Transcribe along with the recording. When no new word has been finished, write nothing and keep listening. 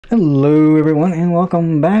Hello everyone and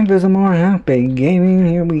welcome back to some more Happy Gaming.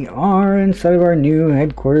 Here we are inside of our new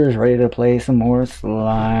headquarters ready to play some more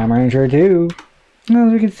Slime Rancher 2.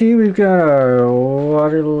 As we can see, we've got our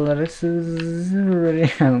water lettuces ready.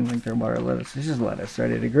 I don't think they're water lettuce, it's just lettuce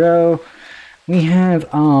ready to grow. We have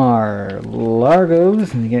our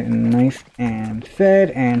Largos getting nice and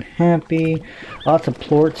fed and happy. Lots of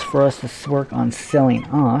plorts for us to work on selling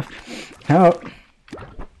off.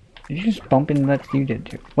 Did you just bump into that? You did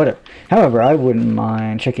too. Whatever. However, I wouldn't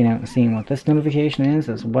mind checking out and seeing what this notification is,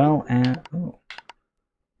 as well as...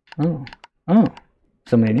 Oh.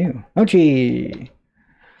 Somebody new. Mochi!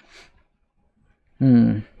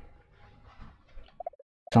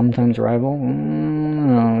 Sometimes rival?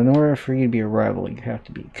 No, in order for you to be a rival, you have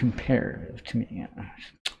to be comparative to me.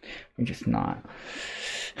 You're just not.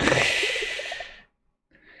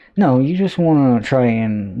 No, you just want to try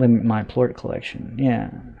and limit my plort collection.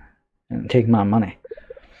 Yeah. And take my money.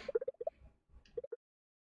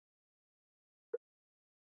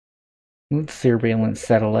 With surveillance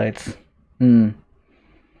satellites.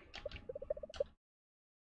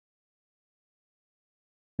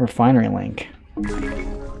 Refinery link.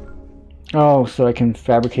 Oh, so I can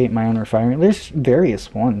fabricate my own refinery. There's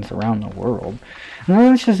various ones around the world. No,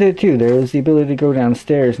 that's just it too. There's the ability to go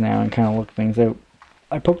downstairs now and kind of look things out.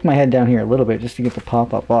 I poked my head down here a little bit just to get the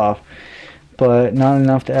pop-up off. But not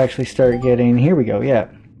enough to actually start getting... Here we go, yeah.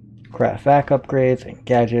 Craft vac upgrades and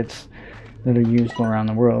gadgets that are used around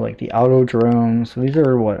the world, like the auto drone. So these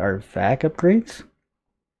are what, our vac upgrades?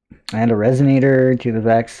 Add a resonator to the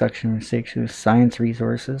vac suction to science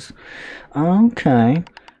resources. Okay.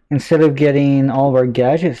 Instead of getting all of our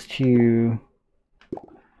gadgets to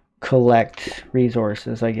collect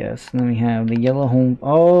resources, I guess. And then we have the yellow home...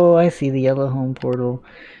 Oh, I see the yellow home portal.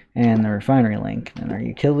 And the refinery link. And our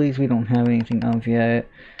utilities we don't have anything of yet.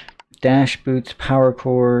 Dash boots, power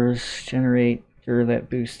cores, generate that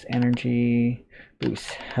boosts energy, boosts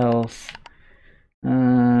health.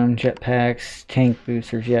 Jetpacks, tank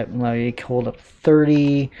boosters, allow you to hold up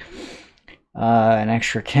 30. An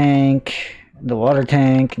extra tank, the water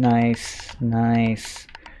tank, nice.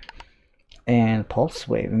 And pulse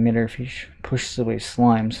wave emitter if you pushes away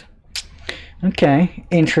slimes. Okay,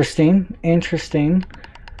 interesting.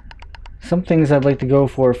 Some things I'd like to go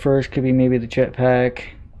for first could be maybe the jetpack,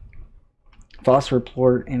 phosphor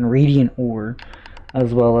plort, and radiant ore,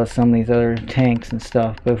 as well as some of these other tanks and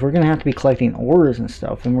stuff. But if we're going to have to be collecting ores and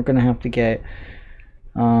stuff, then we're going to have to get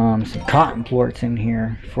some cotton plorts in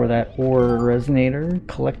here for that ore resonator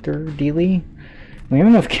collector dealy. We have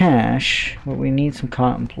enough cash, but we need some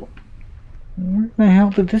cotton plort. Where the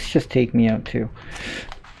hell did this just take me out to?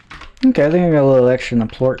 Okay, I think I got a little extra in the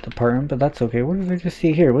plort department, but that's okay. What did I just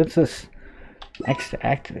see here? What's this? X to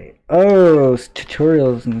activate. Oh, it's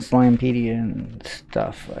tutorials and Slimepedia and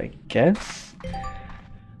stuff, I guess.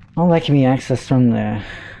 All that can be accessed from the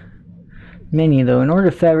menu, though. In order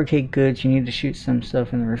to fabricate goods, you need to shoot some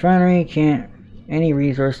stuff in the refinery. Any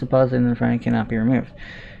resource deposit in the refinery cannot be removed.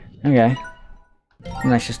 Okay.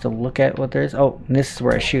 And that's just to look at what there is. Oh, this is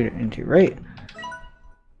where I shoot it into, right?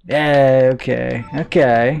 Yeah,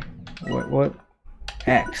 okay. What?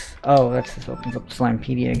 X. Oh, that's just opens up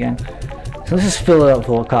Slimepedia again. So let's just fill it up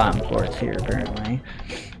full of cotton plorts here, apparently.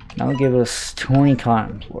 That'll give us 20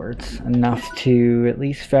 cotton plorts. Enough to at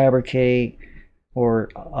least fabricate or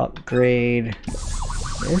upgrade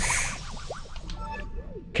this.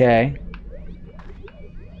 Okay.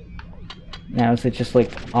 Now is it just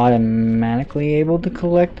like automatically able to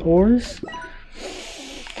collect ores?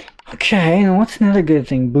 Okay, and what's another good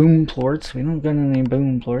thing? Boom plorts. We don't got any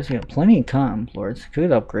boom plorts. We got plenty of cotton plorts.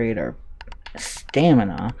 Could upgrade our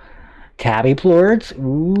stamina. Tabby plorts.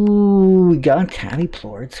 Ooh, we got tabby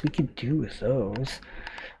plorts. We could do with those.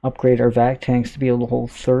 Upgrade our vac tanks to be able to hold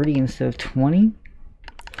 30 instead of 20.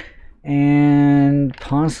 And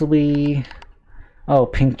possibly... Oh,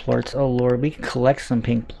 pink plorts. Oh lord, we can collect some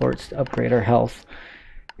pink plorts to upgrade our health.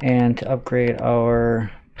 And to upgrade our...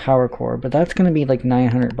 power core, but that's going to be like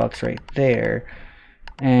 900 bucks right there.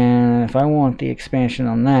 And if I want the expansion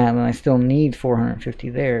on that, then I still need 450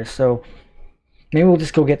 there. So maybe we'll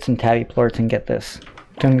just go get some tabby plorts and get this.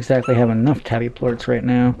 Don't exactly have enough tabby plorts right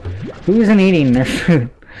now. Who isn't eating their food?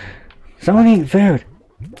 Someone eat food.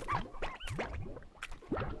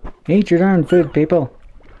 Eat your darn food, people.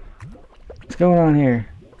 What's going on here?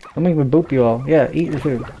 Don't make me boop you all. Yeah, eat your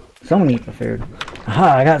food. Someone eat the food.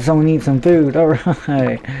 Aha, I got someone eat some food.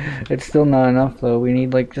 Alright. It's still not enough though. We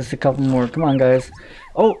need like just a couple more. Come on guys.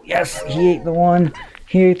 Oh yes, he ate the one.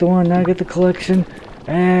 Now I get the collection.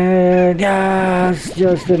 And yes,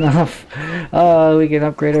 just enough. We can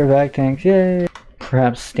upgrade our vac tanks. Yay.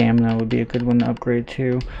 Perhaps stamina would be a good one to upgrade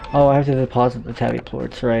too. Oh, I have to deposit the tabby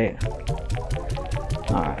plorts, right?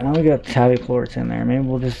 Alright, now we got tabby plorts in there. Maybe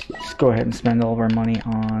we'll just go ahead and spend all of our money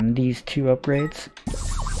on these 2 upgrades.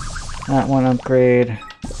 That one upgrade.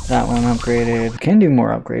 That one upgraded. Can do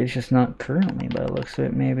more upgrades, just not currently by the looks of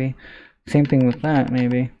it, maybe. Same thing with that,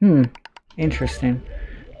 maybe. Interesting.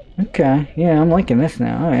 Okay, yeah, I'm liking this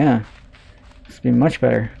now. Oh, yeah. This will be much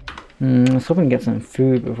better. Let's hope we can get some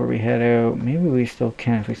food before we head out. Maybe we still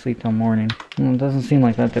can if we sleep till morning. It doesn't seem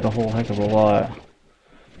like that did a whole heck of a lot.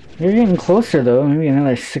 We're getting closer, though. Maybe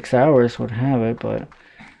another 6 hours would have it, but...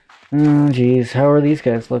 Oh, geez. How are these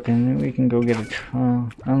guys looking? Maybe we can go get a...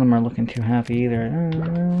 none of them are looking too happy either.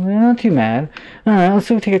 They're not too mad. Alright, let's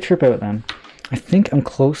go take a trip out then. I think I'm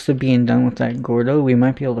close to being done with that Gordo. We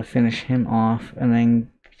might be able to finish him off and then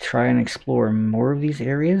try and explore more of these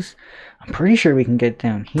areas. I'm pretty sure we can get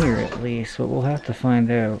down here at least, but we'll have to find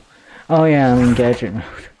out. Oh yeah, I'm in gadget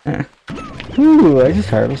mode. Ooh, I just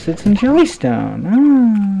harvested some jellystone.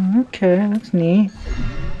 Oh, okay, that's neat.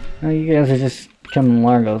 Oh, you guys are just becoming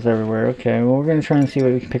largos everywhere. Okay, well we're gonna try and see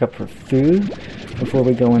what we can pick up for food before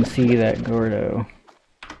we go and see that Gordo.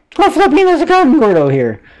 Oh, flipping, there's a cotton Gordo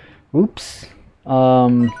here. Oops.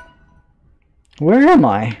 Where am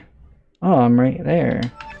I? Oh, I'm right there.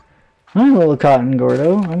 Hi, little cotton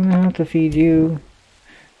Gordo. I'm gonna have to feed you.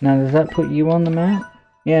 Now, does that put you on the map?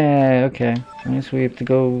 Yeah, okay. I guess we have to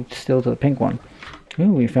go still to the pink one.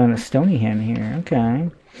 Ooh, we found a stony hen here. Okay.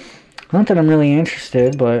 Not that I'm really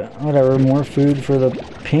interested, but whatever. More food for the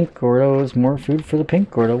pink Gordo is more food for the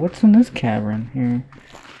pink Gordo. What's in this cavern here?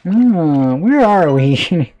 Oh, where are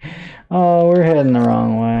we? Oh, we're heading the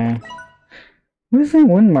wrong way. What is that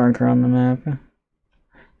wind marker on the map?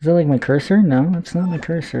 Is that like my cursor? No, it's not my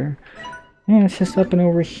cursor. Yeah, it's just up and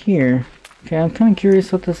over here. Okay, I'm kind of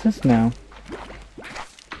curious what this is now.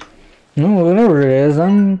 No, whatever it is,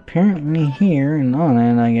 I'm apparently here and on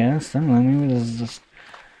it, I guess. I don't know, maybe this is just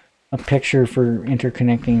a picture for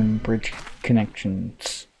interconnecting bridge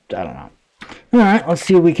connections. I don't know. Alright, let's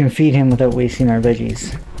see if we can feed him without wasting our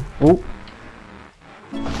veggies. Oh.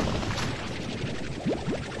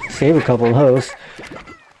 Save a couple of those.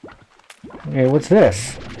 Okay, what's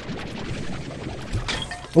this?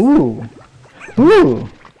 Ooh! Ooh!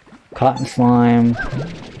 Cotton slime.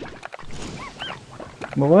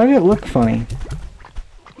 But why did it look funny?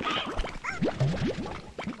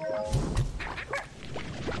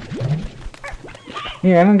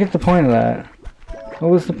 Yeah, I don't get the point of that.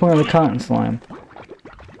 What was the point of the cotton slime?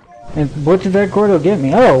 And what did that Gordo get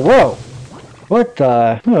me? Oh, whoa! What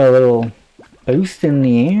the? Oh, a little boost in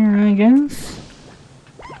the air, I guess?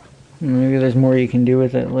 Maybe there's more you can do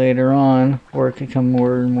with it later on, or it could become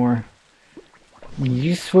more and more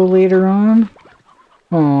useful later on.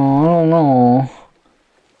 Oh, I don't know.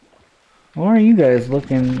 Why are you guys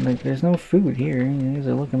looking like there's no food here? You guys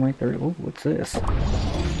are looking like they're... Oh, what's this?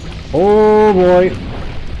 Oh boy!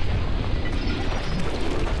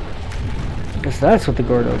 Guess that's what the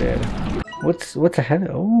Gordo did. What's ahead?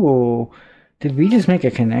 Oh, did we just make a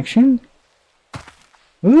connection?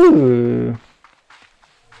 Ooh.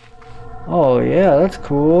 Oh yeah, that's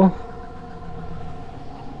cool.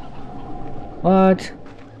 What?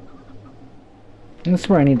 That's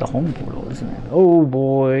where I need the home portal, isn't it? Oh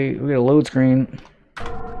boy, we got a load screen.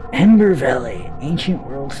 Ember Valley. Ancient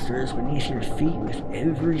world stirs beneath your feet with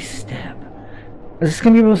every step. Is this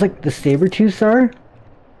gonna be almost like the Sabertooth are?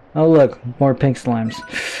 Oh look, more pink slimes.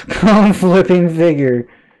 Come flipping figure.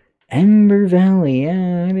 Ember Valley,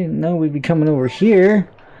 yeah, I didn't know we'd be coming over here.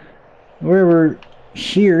 Wherever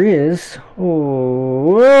here is.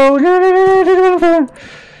 Oh, whoa, no.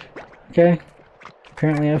 Okay.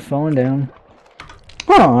 Apparently I've fallen down.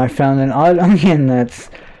 Oh, I found an odd onion that's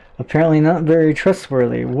apparently not very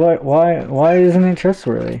trustworthy. What? Why isn't it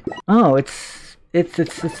trustworthy? Oh, it's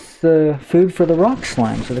the food for the rock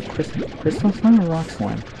slime. So the crystal slime or rock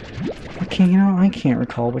slime? Okay, I can't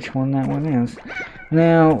recall which one that one is.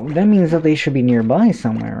 Now that means that they should be nearby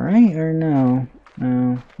somewhere, right? Or no?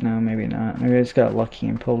 No, maybe not. Maybe I just got lucky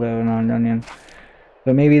and pulled out an odd onion.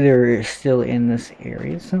 But maybe they're still in this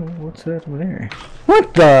area. So what's that over there?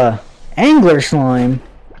 What the? Angler slime.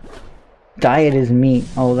 Diet is meat.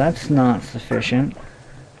 Oh, that's not sufficient.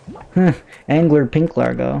 Angler pink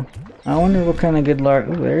largo. I wonder what kind of good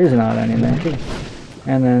largo. Ooh, there is an odd onion there too.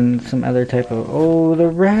 And then some other type of. Oh, the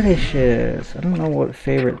radishes. I don't know what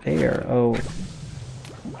favorite they are. Oh,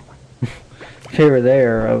 favorite they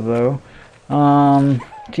are of though.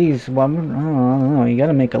 Geez, well, I don't know. You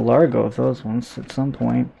gotta make a largo of those ones at some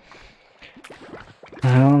point.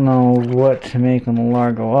 I don't know what to make them a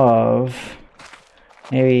largo of.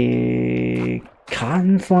 Maybe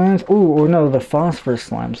cotton slimes. Oh, or no, the phosphorus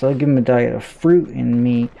slimes. So I'll give them a diet of fruit and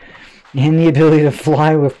meat. And the ability to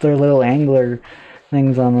fly with their little angler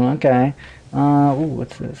things on them. Okay. Ooh,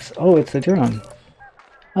 what's this? Oh, it's a drone.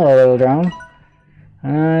 Hello, little drone.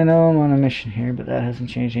 I know I'm on a mission here, but that hasn't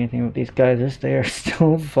changed anything with these guys. They are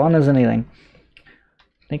still fun as anything.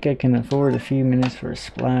 I think I can afford a few minutes for a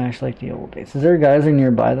splash like the old days. Is there a geyser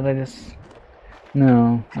nearby that I just...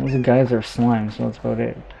 No, those are geyser slime, so that's about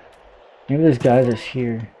it. Maybe there's geysers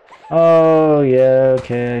here. Oh, yeah,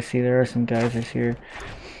 okay, I see there are some geysers here.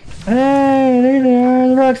 Hey, there they are,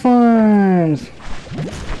 the rock slimes!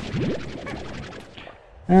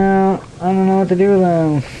 I don't know what to do with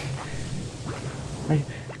them.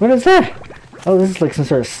 What is that? Oh, this is like some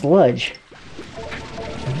sort of sludge.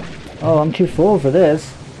 Oh, I'm too full for this.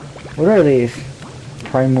 What are these?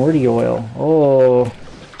 Primordial oil. Oh.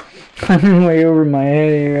 I'm way over my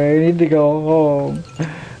head here. I need to go home.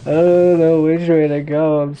 I don't know which way to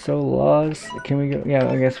go. I'm so lost. Can we go? Yeah,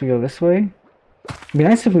 I guess we go this way. It'd be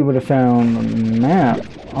nice if we would have found a map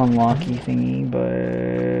unlocky thingy, but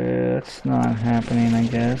that's not happening, I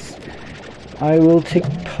guess. I will take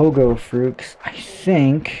pogo fruit, 'cause I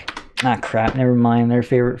think... Ah, crap, never mind. Their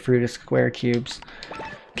favorite fruit is square cubes.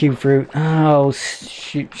 Cube fruit. Oh,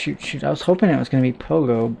 shoot. I was hoping it was going to be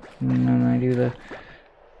pogo. And then I do the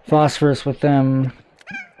phosphorus with them.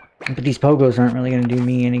 But these pogos aren't really going to do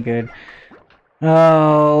me any good.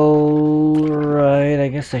 Oh, right. I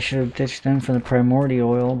guess I should have ditched them for the primordial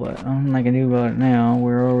oil, but I'm not going to do about it now.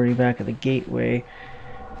 We're already back at the gateway.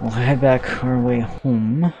 We'll head back our way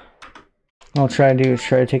home. What I'll try to do is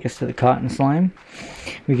try to take us to the cotton slime.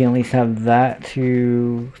 We can at least have that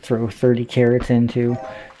to throw 30 carrots into.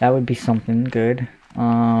 That would be something good.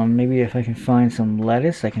 Maybe if I can find some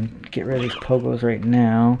lettuce, I can get rid of these pogos right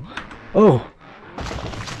now. Oh!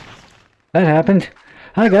 That happened.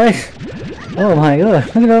 Hi guys! Oh my god,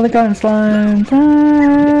 look at all the cotton slimes!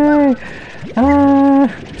 Hi!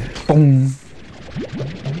 Ah! Boom!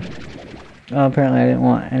 Oh, apparently I didn't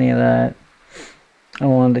want any of that. I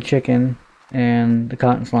wanted the chicken and the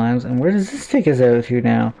cotton slimes. And where does this take us out to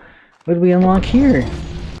now? What did we unlock here?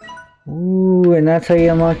 Ooh, and that's how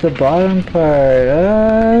you unlock the bottom part.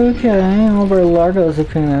 Okay, all of our largos have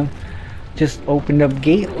kind of just opened up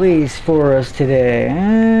gateways for us today.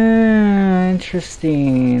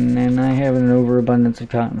 Interesting. And I have an overabundance of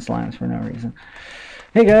cotton slimes for no reason.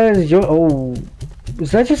 Hey guys, oh,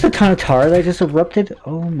 was that just a ton of tar that just erupted?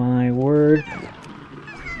 Oh my word.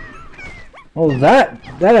 Oh, that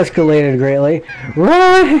escalated greatly.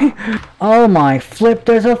 Right! Oh my flip,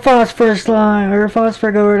 there's a phosphor slime, or a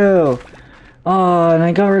phosphor gordo. Oh, and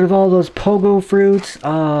I got rid of all those pogo fruits.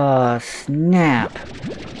 Ah, snap.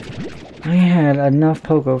 I had enough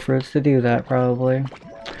pogo fruits to do that, probably.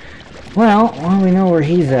 Well, we know where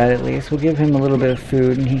he's at least. We'll give him a little bit of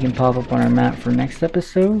food and he can pop up on our map for next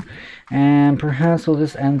episode. And perhaps we'll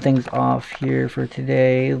just end things off here for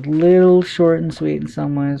today. A little short and sweet in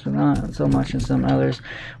some ways, but not so much in some others.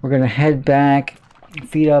 We're going to head back,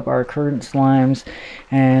 feed up our current slimes,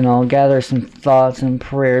 and I'll gather some thoughts and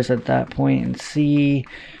prayers at that point and see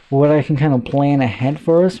what I can kind of plan ahead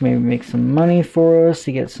for us. Maybe make some money for us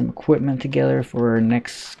to get some equipment together for our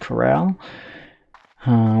next corral.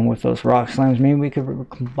 With those rock slimes, maybe we could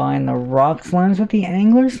combine the rock slimes with the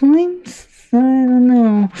angler slimes? I don't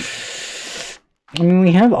know. I mean,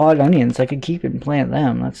 we have odd onions. I could keep it and plant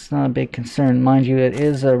them. That's not a big concern. Mind you, it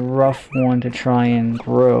is a rough one to try and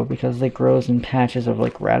grow because it grows in patches of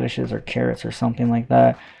like radishes or carrots or something like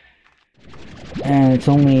that. And it's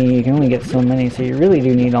only, you can only get so many, so you really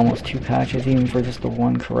do need almost 2 patches even for just the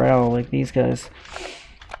one corral like these guys.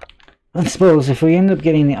 I suppose if we end up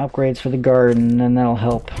getting the upgrades for the garden, then that'll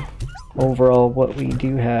help overall what we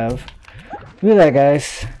do have. Look at that,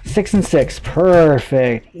 guys. 6 and 6.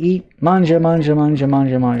 Perfect. Eat. Manja, manja, manja,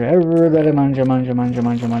 manja, manja. Everybody manja, manja, manja,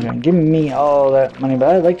 manja, manja. Give me all that money.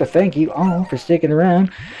 But I'd like to thank you all for sticking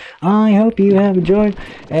around. I hope you have enjoyed.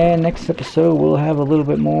 And next episode, we'll have a little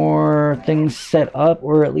bit more things set up,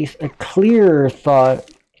 or at least a clearer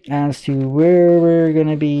thought as to where we're going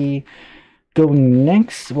to be going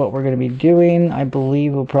next, what we're going to be doing. I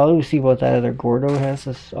believe we'll probably see what that other Gordo has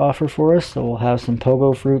to offer for us, so we'll have some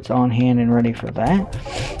pogo fruits on hand and ready for that.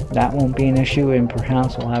 That won't be an issue, and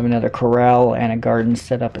perhaps we'll have another corral and a garden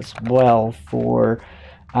set up as well for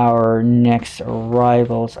our next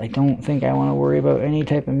arrivals. I don't think I want to worry about any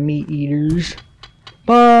type of meat eaters.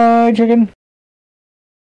 Bye, chicken!